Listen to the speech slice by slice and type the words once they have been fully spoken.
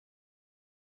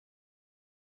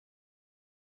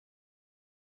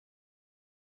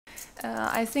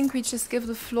I think we just give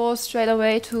the floor straight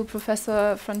away to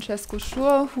Professor Francesco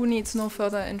Schurr, who needs no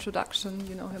further introduction.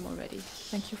 You know him already.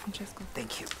 Thank you, Francesco.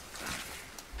 Thank you.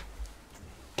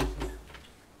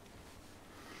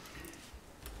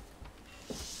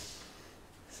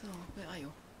 So, where are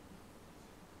you?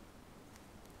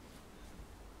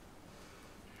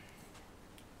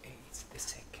 It's the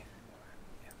second one.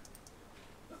 Yeah.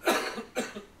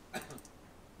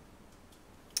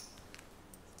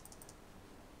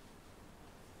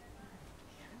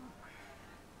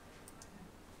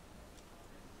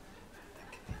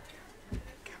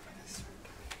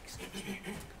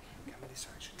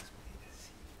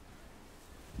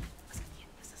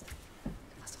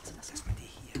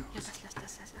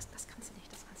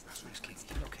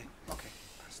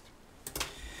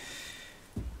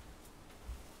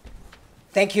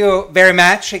 Thank you very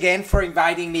much again for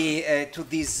inviting me to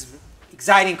this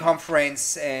exciting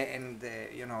conference,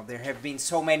 you know, there have been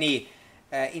so many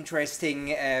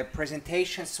interesting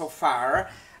presentations so far,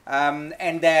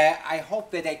 and I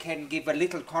hope that I can give a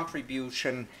little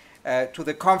contribution to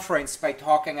the conference by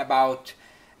talking about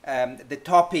the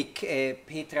topic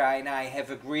Petra and I have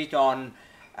agreed on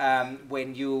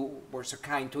when you were so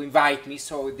kind to invite me,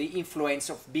 so the influence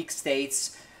of big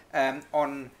states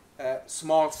on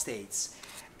small states.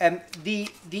 The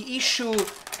issues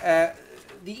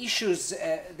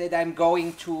that I'm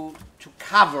going to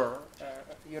cover,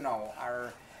 you know,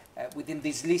 are within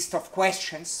this list of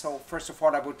questions. So first of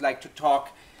all, I would like to talk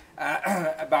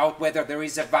about whether there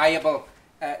is a viable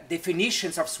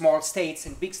definitions of small states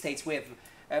and big states. We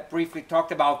have briefly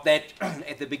talked about that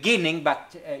at the beginning,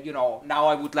 but you know, now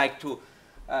I would like to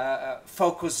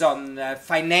focus on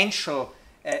financial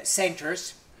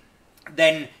centers.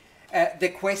 Then the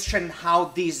question how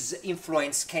this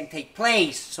influence can take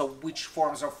place, so which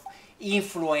forms of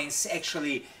influence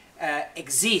actually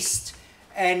exist.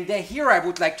 And here I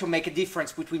would like to make a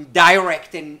difference between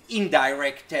direct and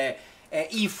indirect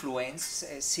influence,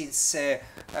 since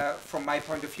from my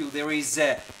point of view there is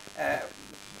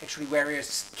actually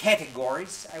various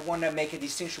categories. I want to make a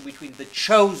distinction between the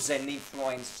chosen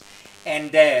influence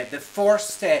and the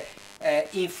forced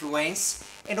influence.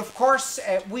 And of course,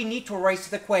 we need to raise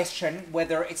the question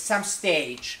whether at some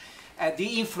stage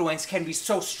the influence can be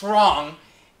so strong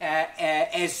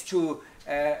as to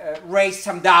raise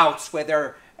some doubts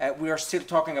whether we are still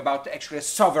talking about actually a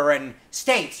sovereign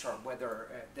states, or whether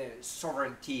the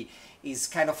sovereignty is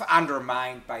kind of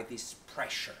undermined by this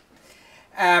pressure.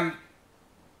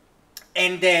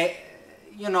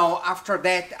 You know, after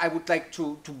that, I would like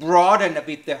to broaden a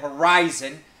bit the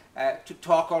horizon to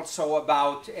talk also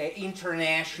about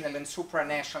international and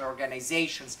supranational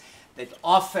organizations that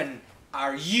often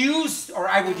are used, or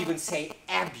I would even say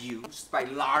abused, by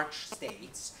large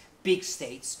states, big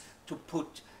states, to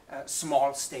put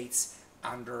small states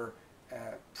under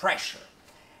pressure.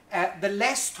 The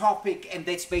last topic, and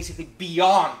that's basically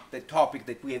beyond the topic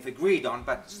that we have agreed on,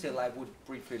 but still I would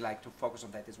briefly like to focus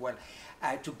on that as well,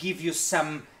 to give you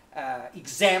some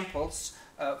examples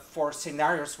for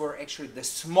scenarios where actually the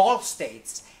small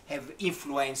states have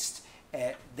influenced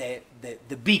the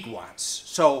big ones.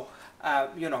 So,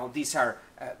 you know, these are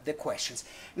the questions.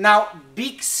 Now,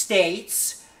 big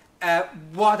states,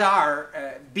 what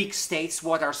are big states?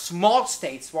 What are small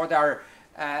states? What are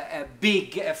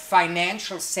big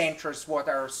financial centers? What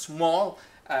are small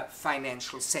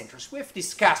financial centers? We've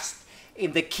discussed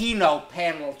in the keynote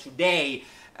panel today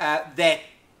that,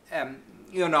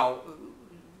 you know,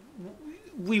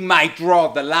 we might draw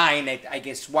the line at, I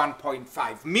guess,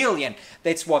 1.5 million.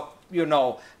 That's what, you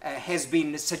know, has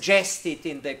been suggested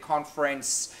in the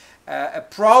conference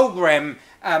program.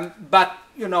 But,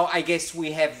 you know, I guess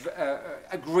we have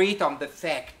agreed on the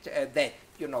fact that,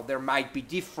 you know, there might be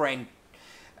different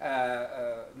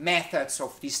methods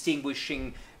of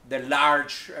distinguishing the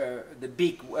large, the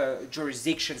big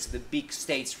jurisdictions, the big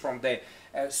states from the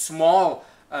small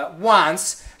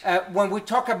ones. When we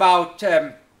talk about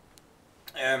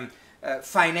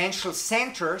financial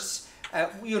centers,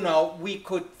 you know, we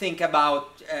could think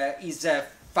about is a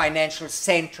financial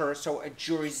center, so a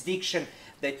jurisdiction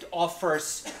that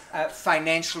offers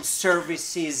financial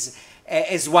services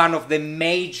as one of the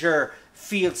major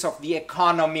fields of the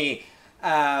economy,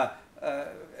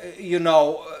 you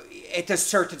know, at a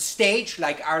certain stage,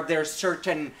 like are there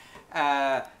certain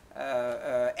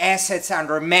assets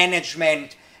under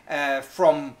management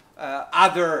from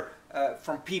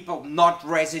from people, not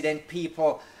resident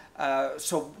people,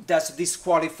 so does this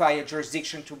qualify a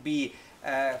jurisdiction to be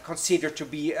considered to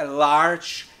be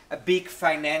a big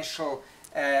financial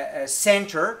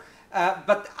center?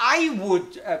 But I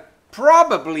would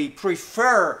probably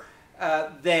prefer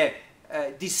the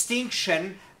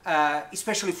distinction,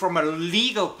 especially from a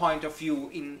legal point of view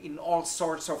in all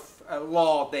sorts of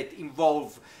law that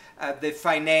involve the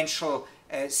financial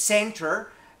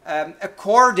center,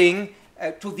 according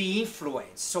to the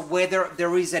influence. So whether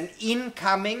there is an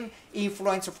incoming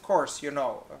influence, of course, we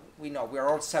know we are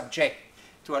all subject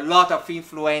to a lot of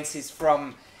influences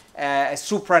from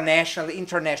supranational,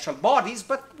 international bodies,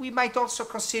 but we might also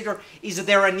consider, is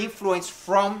there an influence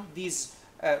from these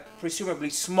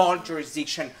presumably small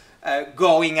jurisdiction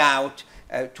going out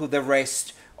to the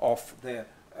rest of the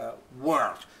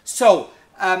world. So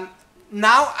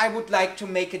now I would like to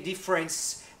make a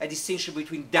distinction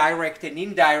between direct and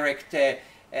indirect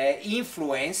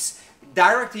influence.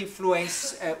 Direct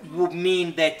influence would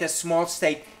mean that a small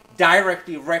state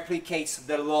directly replicates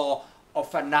the law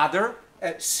of another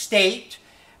state,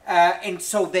 and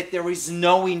so that there is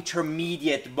no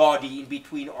intermediate body in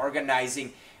between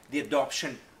organizing the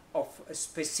adoption of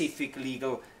specific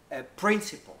legal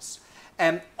principles.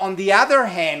 On the other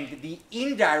hand, the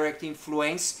indirect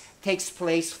influence takes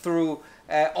place through,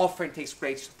 often takes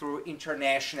place through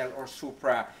international or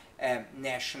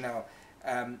supranational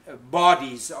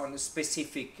bodies on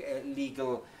specific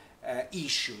legal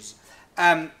issues.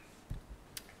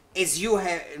 As you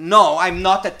know, I'm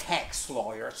not a tax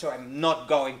lawyer, so I'm not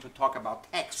going to talk about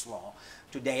tax law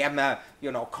today. I'm a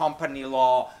company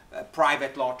law,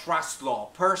 private law, trust law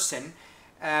person.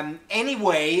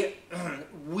 Anyway,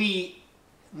 we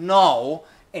know,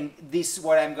 and this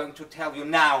what I'm going to tell you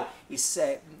now is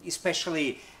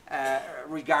especially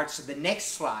regards to the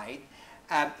next slide.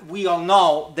 We all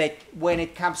know that when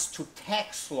it comes to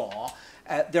tax law,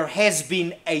 there has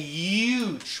been a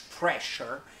huge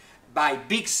pressure by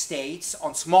big states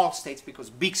on small states, because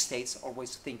big states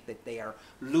always think that they are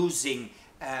losing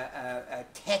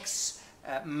tax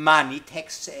money,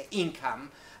 tax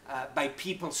income, by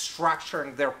people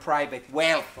structuring their private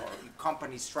wealth, or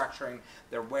companies structuring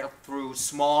their wealth through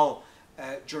small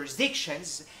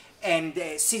jurisdictions. And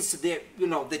since the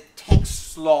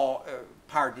tax law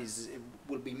part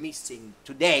will be missing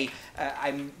today,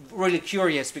 I'm really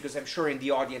curious, because I'm sure in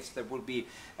the audience there will be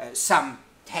some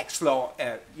tax law,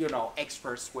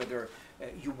 experts, whether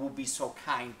you will be so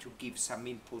kind to give some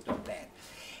input on that.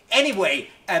 Anyway,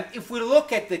 if we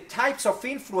look at the types of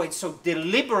influence, so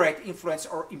deliberate influence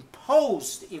or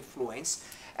imposed influence,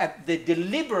 the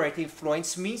deliberate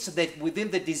influence means that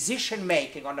within the decision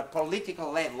making on a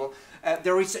political level,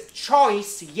 there is a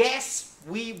choice. Yes,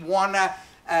 we wanna,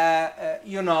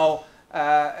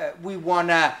 we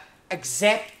wanna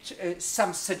accept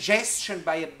some suggestion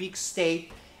by a big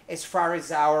state as far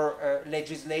as our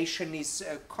legislation is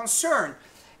concerned.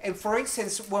 And for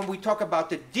instance, when we talk about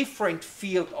the different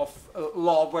field of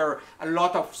law where a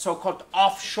lot of so-called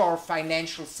offshore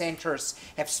financial centers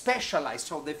have specialized,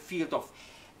 so the field of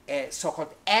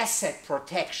so-called asset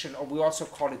protection, or we also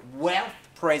call it wealth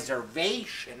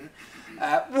preservation,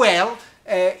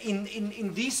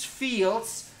 in these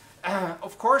fields,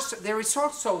 of course, there is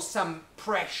also some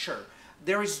pressure.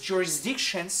 There is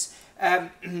jurisdictions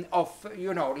of,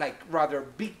 like rather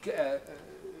big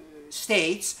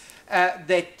states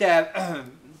that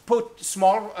put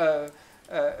small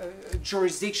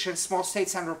jurisdictions, small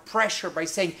states under pressure by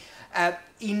saying,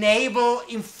 enable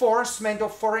enforcement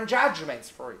of foreign judgments,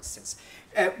 for instance.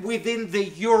 Within the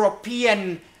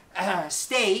European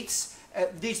states,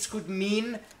 this could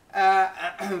mean,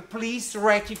 please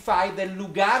ratify the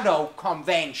Lugano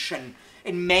Convention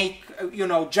and make,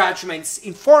 judgments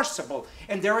enforceable.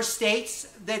 And there are states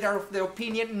that are of the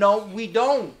opinion, no, we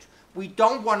don't. We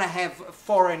don't want to have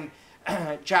foreign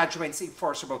judgments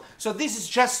enforceable. So this is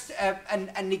just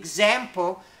an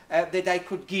example that I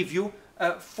could give you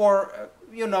for,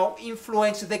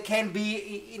 influence that can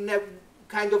be in a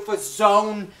kind of a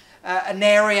zone, an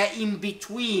area in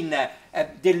between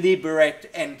deliberate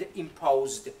and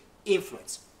imposed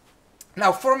influence.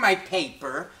 Now, for my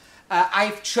paper,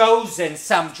 I've chosen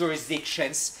some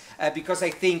jurisdictions because I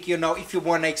think, if you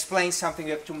want to explain something,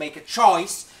 you have to make a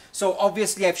choice. So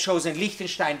obviously I've chosen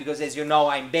Liechtenstein because, as you know,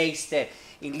 I'm based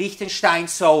in Liechtenstein.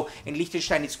 So in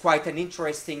Liechtenstein it's quite an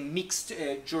interesting mixed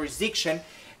jurisdiction.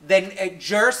 Then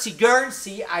Jersey,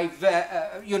 Guernsey, I've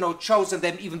chosen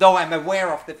them, even though I'm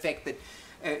aware of the fact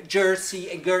that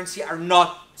Jersey and Guernsey are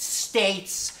not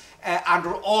states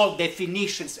under all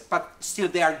definitions, but still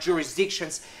they are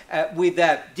jurisdictions with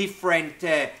a different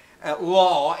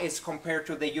law as compared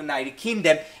to the United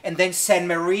Kingdom. And then San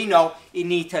Marino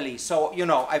in Italy. So,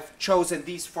 I've chosen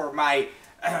these for my,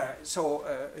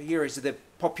 here is the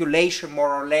population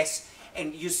more or less.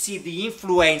 And you see the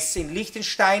influence in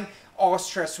Liechtenstein,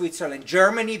 Austria, Switzerland,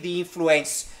 Germany. The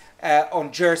influence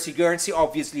on Jersey, Guernsey,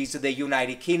 obviously, is the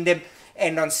United Kingdom.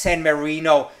 and on San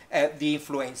Marino, the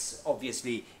influence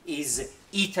obviously is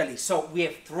Italy. So we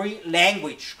have three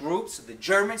language groups: the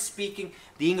German-speaking,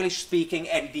 the English-speaking,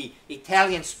 and the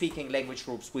Italian-speaking language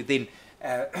groups within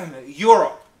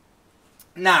Europe.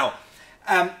 Now,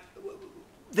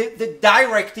 the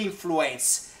direct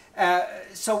influence.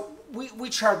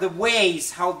 Which are the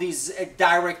ways how this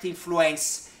direct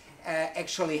influence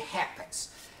actually happens?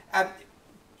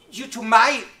 Due to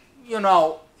my,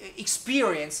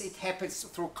 experience, it happens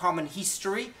through common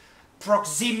history,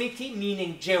 proximity,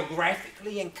 meaning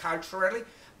geographically and culturally,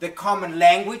 the common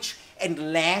language,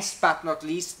 and last but not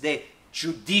least, the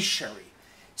judiciary.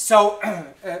 So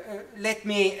let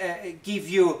me give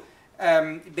you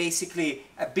basically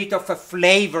a bit of a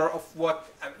flavor of what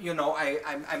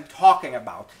I'm talking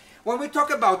about. When we talk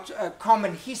about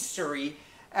common history,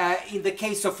 in the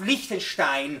case of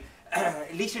Liechtenstein,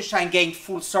 Liechtenstein gained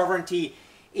full sovereignty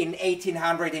in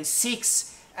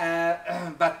 1806,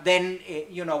 but then,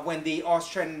 when the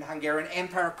Austrian-Hungarian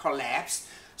Empire collapsed,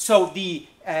 so the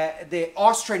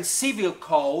Austrian Civil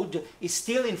Code is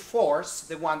still in force,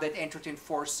 the one that entered in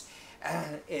force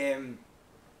in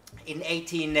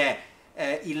 1811,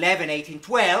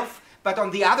 1812, but on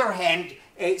the other hand,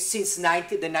 since the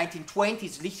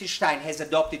 1920s, Liechtenstein has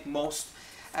adopted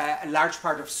a large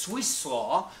part of Swiss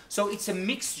law, so it's a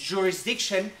mixed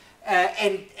jurisdiction,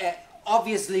 and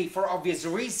obviously, for obvious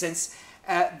reasons,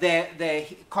 the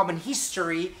common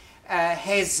history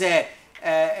has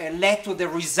led to the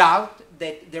result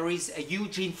that there is a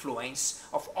huge influence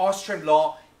of Austrian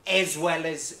law as well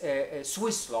as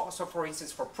Swiss law. So, for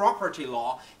instance, for property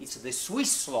law, it's the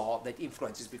Swiss law that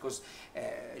influences, because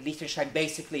Liechtenstein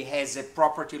basically has a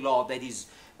property law that is,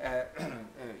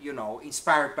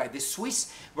 inspired by the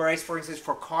Swiss, whereas, for instance,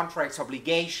 for contracts,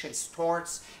 obligations,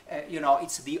 torts,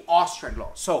 it's the Austrian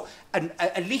law. So,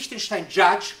 a Liechtenstein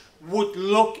judge would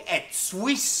look at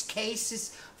Swiss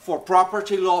cases for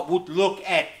property law, would look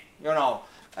at,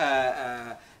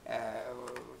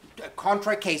 a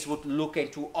contract case would look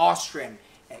into Austrian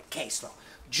case law.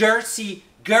 Jersey,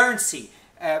 Guernsey,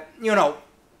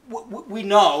 we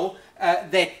know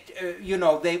that,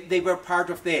 they were part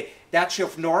of the Duchy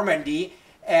of Normandy,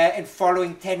 and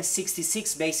following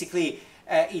 1066, basically,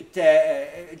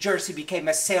 Jersey became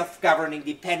a self-governing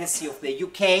dependency of the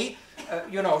UK.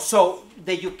 So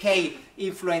the UK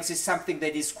influence is something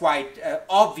that is quite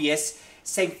obvious.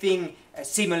 Same thing, a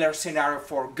similar scenario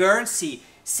for Guernsey.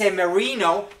 San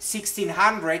Marino,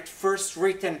 1600, first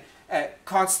written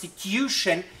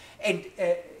constitution, and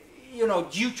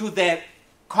due to the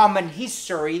common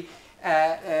history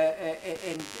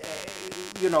and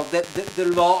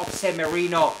the law of San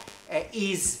Marino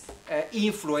is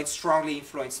strongly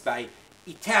influenced by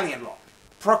Italian law.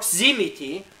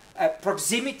 Proximity.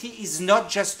 Proximity is not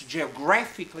just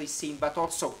geographically seen, but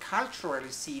also culturally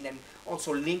seen, and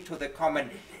also linked to the common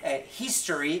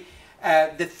history.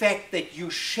 The fact that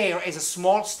you share, as a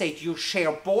small state, you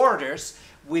share borders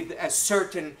with a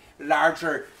certain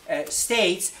larger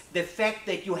states. The fact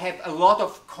that you have a lot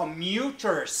of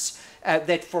commuters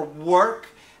that for work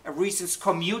reasons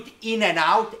commute in and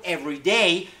out every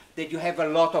day, that you have a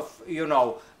lot of,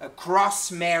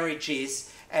 cross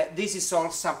marriages. This is all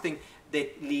something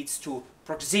that leads to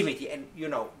proximity. And,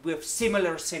 we have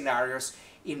similar scenarios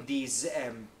in these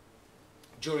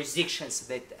jurisdictions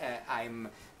that I'm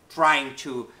trying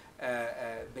to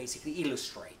basically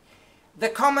illustrate. The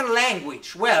common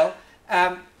language, well,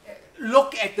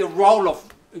 look at the role of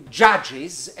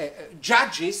judges.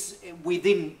 Judges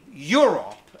within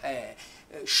Europe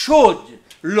should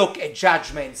look at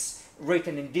judgments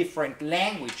written in different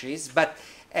languages, but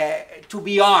to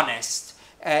be honest,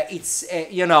 it's,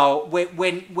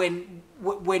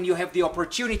 when you have the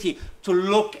opportunity to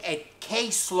look at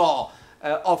case law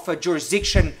of a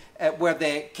jurisdiction where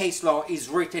the case law is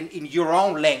written in your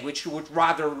own language, you would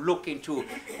rather look into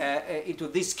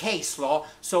this case law.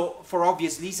 So, for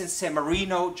obvious reasons, San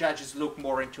Marino judges look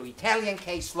more into Italian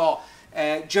case law.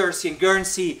 Jersey and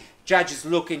Guernsey judges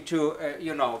look into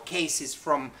cases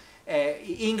from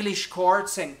English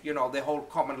courts and the whole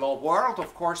common law world,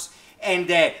 of course. And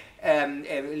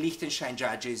Liechtenstein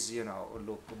judges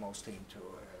look mostly into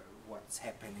what's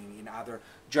happening in other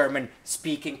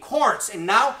German-speaking courts. And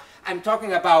now I'm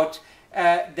talking about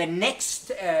the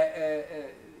next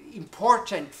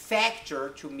important factor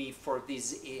to me for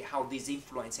this, how this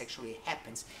influence actually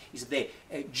happens, is the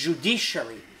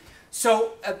judiciary.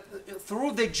 So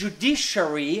through the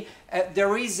judiciary,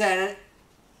 there is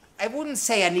I wouldn't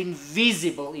say an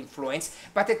invisible influence,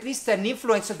 but at least an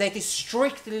influence that is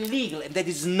strictly legal and that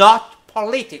is not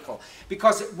political,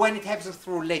 because when it happens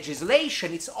through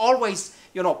legislation, it's always,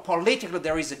 you know, political,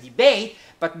 there is a debate,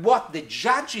 but what the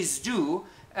judges do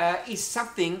is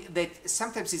something that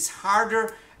sometimes is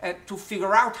harder to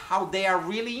figure out how they are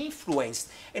really influenced.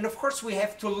 And of course we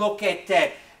have to look at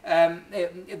the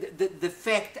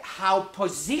fact how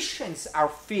positions are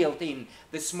filled in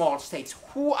the small states.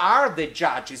 Who are the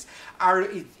judges? Are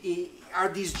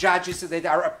these judges that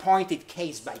are appointed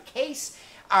case by case?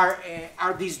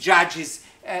 Are these judges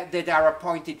that are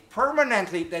appointed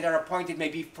permanently, that are appointed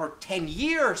maybe for 10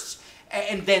 years,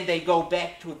 and then they go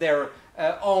back to their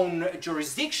own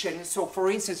jurisdiction? So for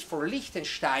instance, for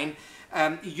Liechtenstein,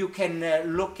 you can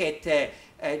look at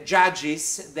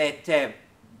judges that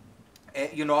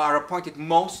you know, are appointed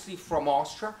mostly from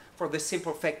Austria, for the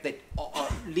simple fact that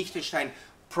Liechtenstein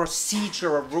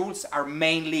procedural rules are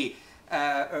mainly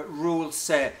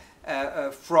rules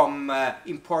from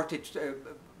imported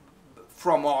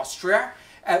from Austria.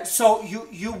 So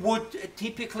you would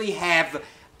typically have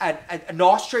an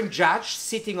Austrian judge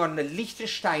sitting on a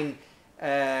Liechtenstein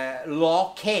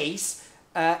law case,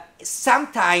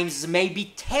 sometimes may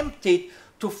be tempted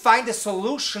to find a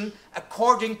solution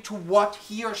according to what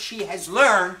he or she has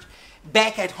learned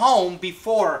back at home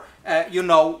before, you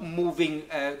know, moving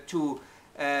to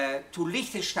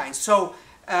Liechtenstein. So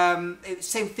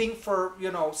same thing for,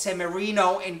 you know, San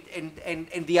Marino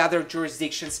and the other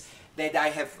jurisdictions that I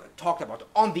have talked about.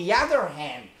 On the other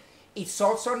hand, it's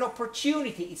also an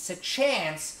opportunity, it's a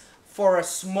chance for a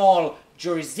small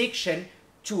jurisdiction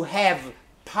to have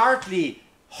partly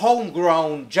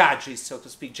homegrown judges, so to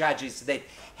speak, judges that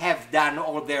have done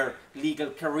all their legal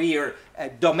career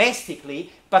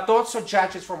domestically, but also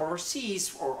judges from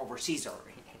overseas, or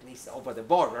at least over the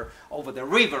border, over the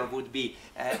river would be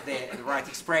the right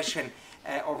expression,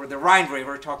 over the Rhine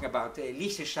River, talking about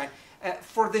Liechtenstein,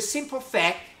 for the simple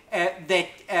fact that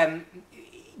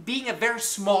being a very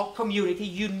small community,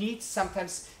 you need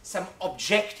sometimes some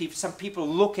objective, some people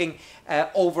looking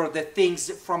over the things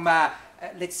from a,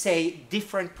 let's say,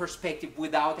 different perspective,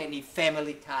 without any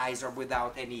family ties or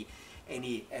without any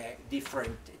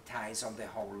different ties on the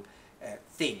whole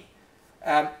thing.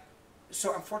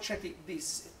 So unfortunately,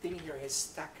 this thing here is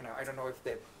stuck now. I don't know if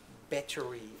the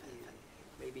battery,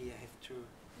 maybe I have to...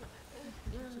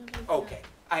 Okay,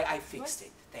 I fixed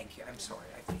it. Thank you. I'm sorry,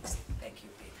 I fixed it. Thank you,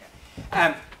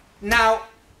 Petra. Now,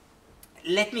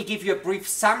 let me give you a brief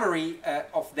summary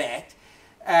of that.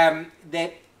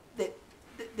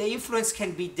 The influence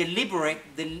can be deliberate.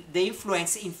 The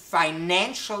influence in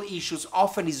financial issues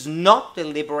often is not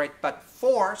deliberate, but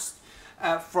forced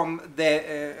from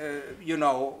the, you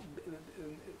know,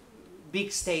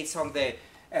 big states on the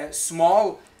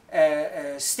small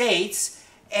states,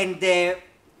 and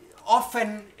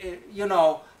often, you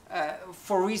know,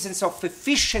 for reasons of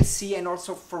efficiency and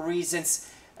also for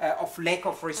reasons of lack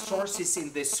of resources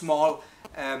in the small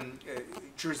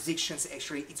jurisdictions,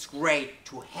 actually, it's great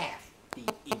to have the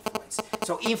influence.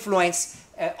 So influence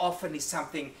often is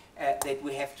something that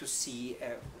we have to see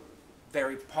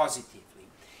very positively.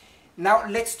 Now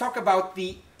let's talk about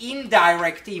the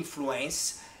indirect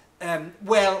influence.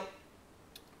 Well,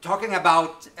 talking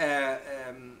about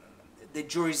the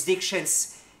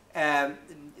jurisdictions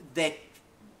that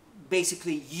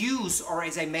basically use, or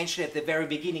as I mentioned at the very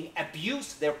beginning,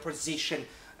 abuse their position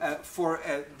for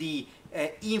the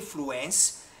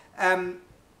influence.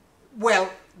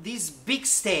 Well, these big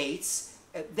states,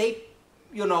 they,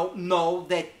 you know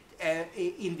that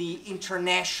in the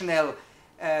international,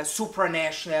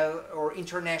 supranational or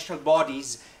international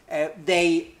bodies,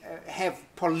 they have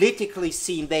politically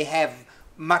seen, they have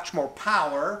much more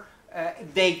power.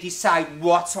 They decide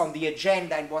what's on the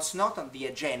agenda and what's not on the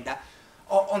agenda.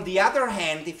 On the other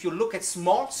hand, if you look at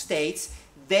small states,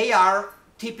 they are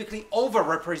typically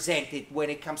overrepresented when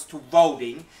it comes to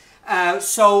voting.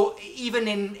 So even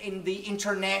in the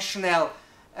international,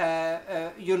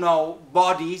 you know,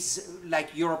 bodies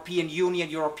like European Union,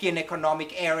 European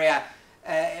Economic Area,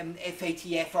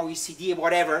 FATF, OECD,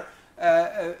 whatever,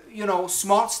 you know,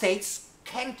 small states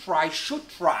can try, should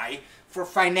try for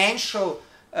financial,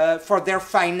 for their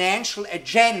financial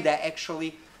agenda,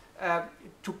 actually,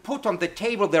 to put on the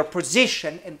table their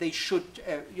position, and they should,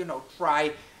 you know,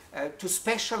 try to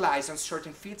specialize on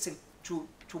certain fields and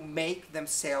to make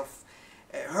themselves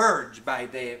heard by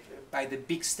the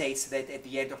big states that at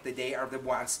the end of the day are the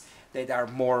ones that are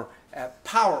more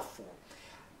powerful.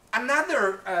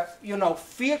 Another, you know,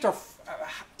 field of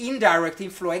indirect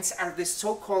influence are the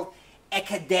so-called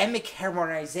academic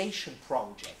harmonization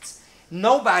projects.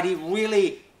 Nobody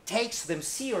really takes them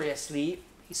seriously,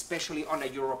 especially on a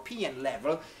European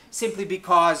level, simply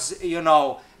because, you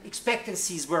know,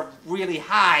 expectancies were really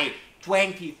high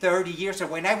 20, 30 years. And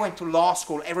when I went to law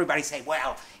school, everybody said,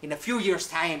 well, in a few years'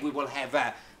 time, we will have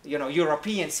a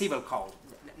European civil code.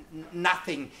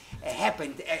 Nothing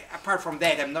happened. Apart from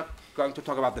that, I'm not going to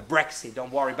talk about the Brexit,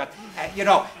 don't worry. But, I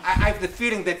have the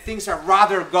feeling that things are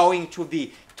rather going to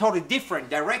the totally different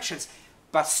directions.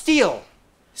 But still,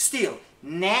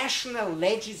 national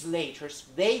legislators,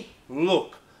 they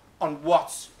look on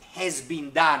what has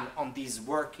been done on these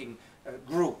working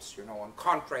groups, on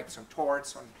contracts, on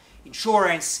torts, on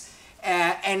insurance.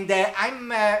 And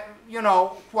I'm,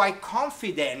 quite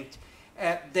confident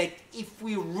that if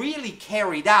we really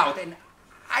carried out, and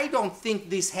I don't think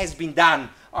this has been done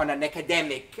on an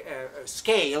academic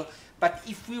scale, but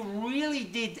if we really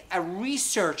did a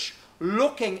research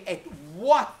looking at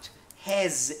what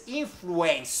has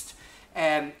influenced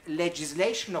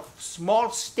legislation of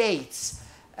small states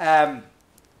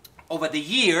over the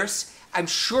years, I'm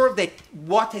sure that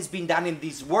what has been done in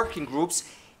these working groups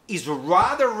is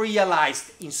rather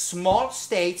realized in small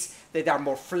states that are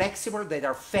more flexible, that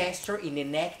are faster in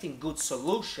enacting good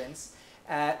solutions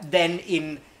than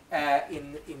in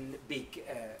big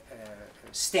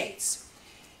states.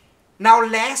 Now,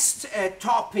 last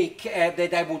topic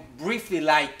that I would briefly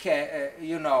like,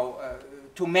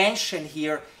 to mention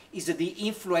here is the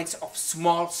influence of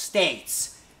small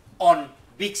states on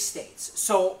big states.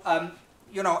 So,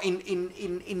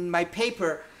 in my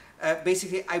paper,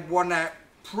 basically, I want to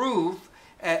prove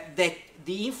that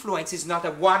the influence is not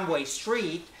a one-way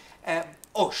street,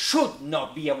 or should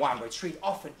not be a one-way street.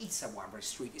 Often it's a one-way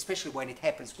street, especially when it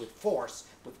happens with force,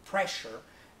 with pressure,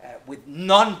 with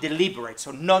non-deliberate,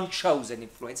 so non-chosen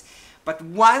influence. But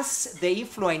once the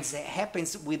influence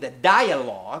happens with a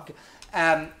dialogue,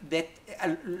 that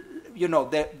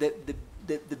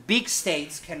the big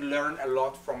states can learn a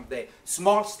lot from the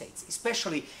small states,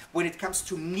 especially when it comes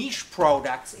to niche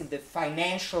products in the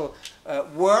financial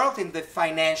world, in the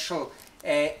financial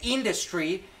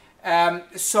industry.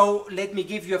 So let me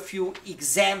give you a few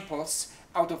examples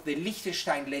out of the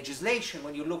Liechtenstein legislation.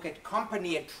 When you look at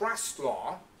company and trust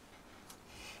law,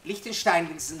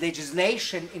 Liechtenstein's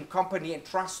legislation in company and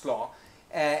trust law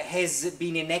has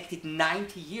been enacted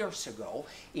 90 years ago,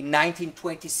 in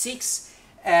 1926,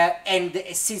 and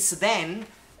since then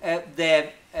the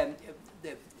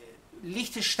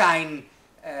Liechtenstein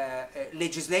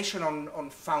legislation on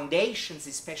foundations,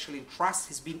 especially in trust,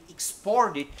 has been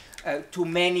exported to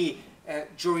many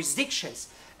jurisdictions.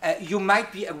 You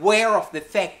might be aware of the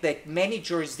fact that many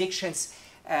jurisdictions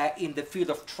in the field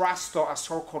of trust law are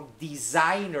so-called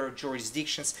designer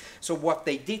jurisdictions. So what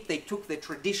they did, they took the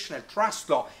traditional trust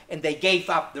law and they gave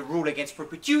up the rule against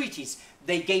perpetuities.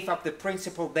 They gave up the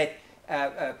principle that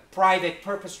private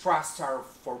purpose trusts are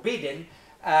forbidden,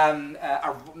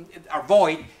 are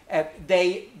void.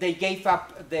 They gave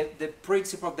up the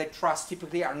principle that trusts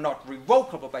typically are not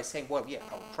revocable by saying, well, yeah,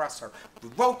 our trusts are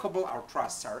revocable, our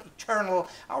trusts are eternal,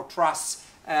 our trusts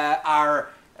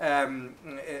are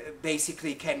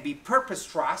basically can be purpose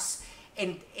trusts,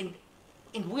 and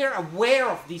we're aware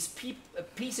of these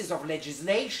pieces of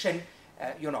legislation,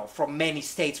 from many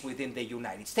states within the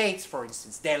United States, for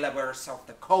instance, Delaware, South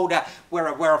Dakota. We're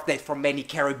aware of that from many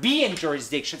Caribbean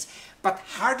jurisdictions, but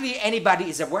hardly anybody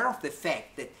is aware of the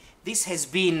fact that this has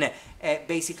been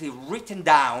basically written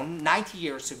down 90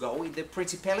 years ago in the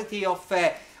Principality of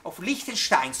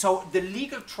Liechtenstein. So the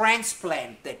legal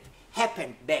transplant that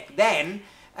happened back then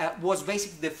was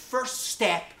basically the first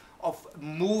step of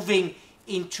moving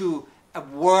into a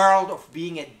world of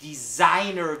being a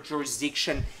designer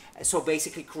jurisdiction. So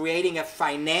basically creating a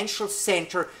financial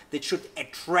center that should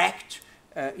attract,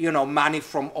 money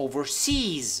from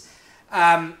overseas.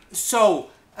 And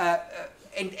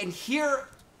here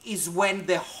is when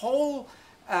the whole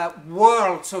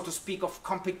world, so to speak, of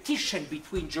competition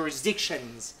between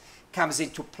jurisdictions comes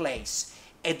into place.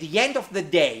 At the end of the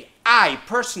day, I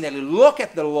personally look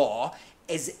at the law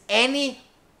as any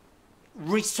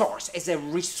resource, as a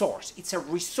resource. It's a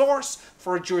resource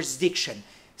for a jurisdiction.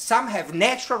 Some have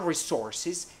natural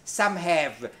resources, some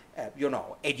have,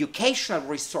 educational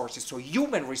resources, so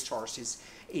human resources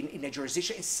in a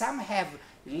jurisdiction, and some have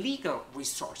legal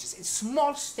resources. And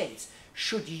small states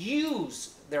should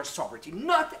use their sovereignty,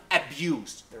 not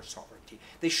abuse their sovereignty.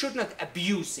 They should not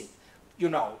abuse it,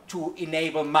 to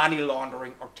enable money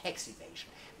laundering or tax evasion.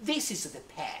 This is the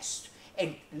past.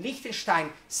 And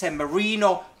Liechtenstein, San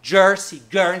Marino, Jersey,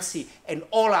 Guernsey, and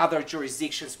all other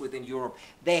jurisdictions within Europe,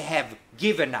 they have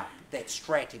given up that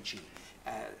strategy.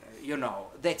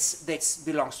 That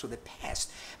belongs to the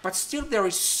past. But still there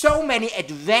is so many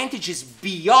advantages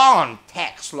beyond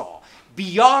tax law,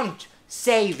 beyond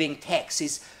saving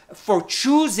taxes, for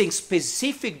choosing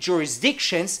specific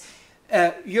jurisdictions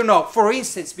you know, for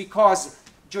instance, because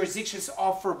jurisdictions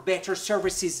offer better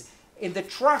services in the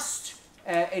trust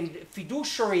and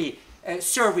fiduciary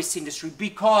service industry,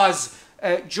 because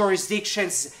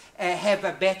jurisdictions have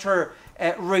a better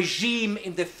regime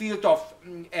in the field of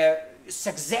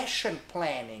succession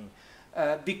planning,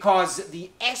 because the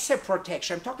asset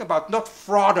protection, I'm talking about not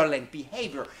fraudulent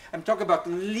behavior, I'm talking about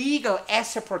legal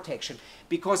asset protection,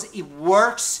 because it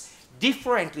works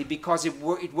differently, because it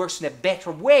works in a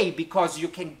better way, because you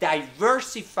can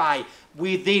diversify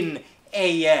within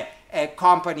a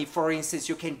company. For instance,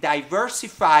 you can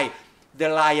diversify the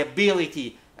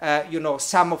liability. You know,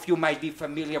 some of you might be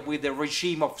familiar with the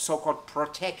regime of so-called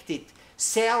protected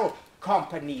cell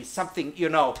companies, something, you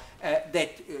know,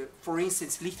 that, for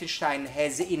instance, Liechtenstein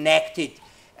has enacted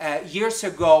 2 years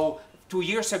ago,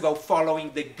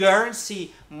 following the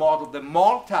Guernsey model, the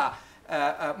Malta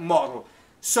model.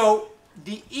 So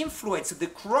the influence, the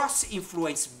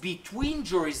cross-influence between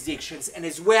jurisdictions, and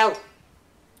as well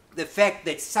the fact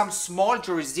that some small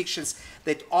jurisdictions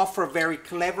that offer a very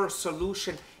clever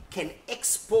solution can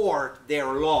export their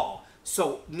law.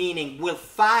 So meaning we'll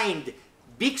find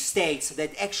big states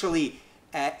that actually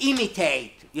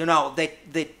imitate, you know,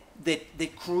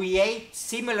 that create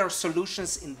similar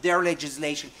solutions in their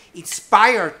legislation,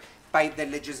 inspired by the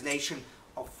legislation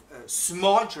of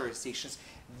small jurisdictions.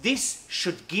 This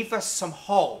should give us some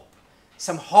hope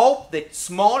that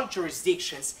small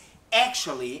jurisdictions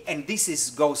actually, and this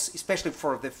goes especially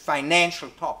for the financial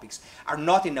topics, are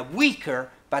not in a weaker,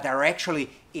 but are actually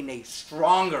in a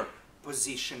stronger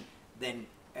position than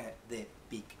the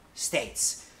big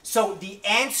states. So the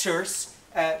answers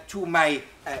to my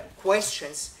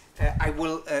questions, I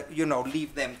will, you know,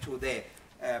 leave them to the,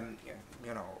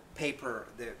 you know, paper,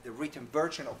 the written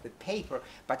version of the paper.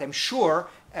 But I'm sure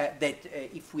that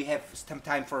if we have some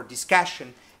time for a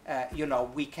discussion, you know,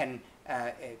 we can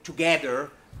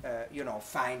together, you know,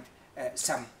 find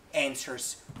some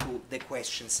answers to the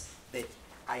questions that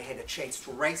I had a chance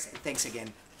to raise. And thanks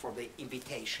again for the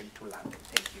invitation to London.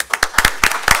 Thank you.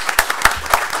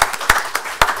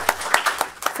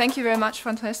 Thank you very much,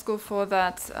 Francesco, for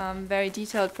that very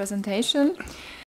detailed presentation.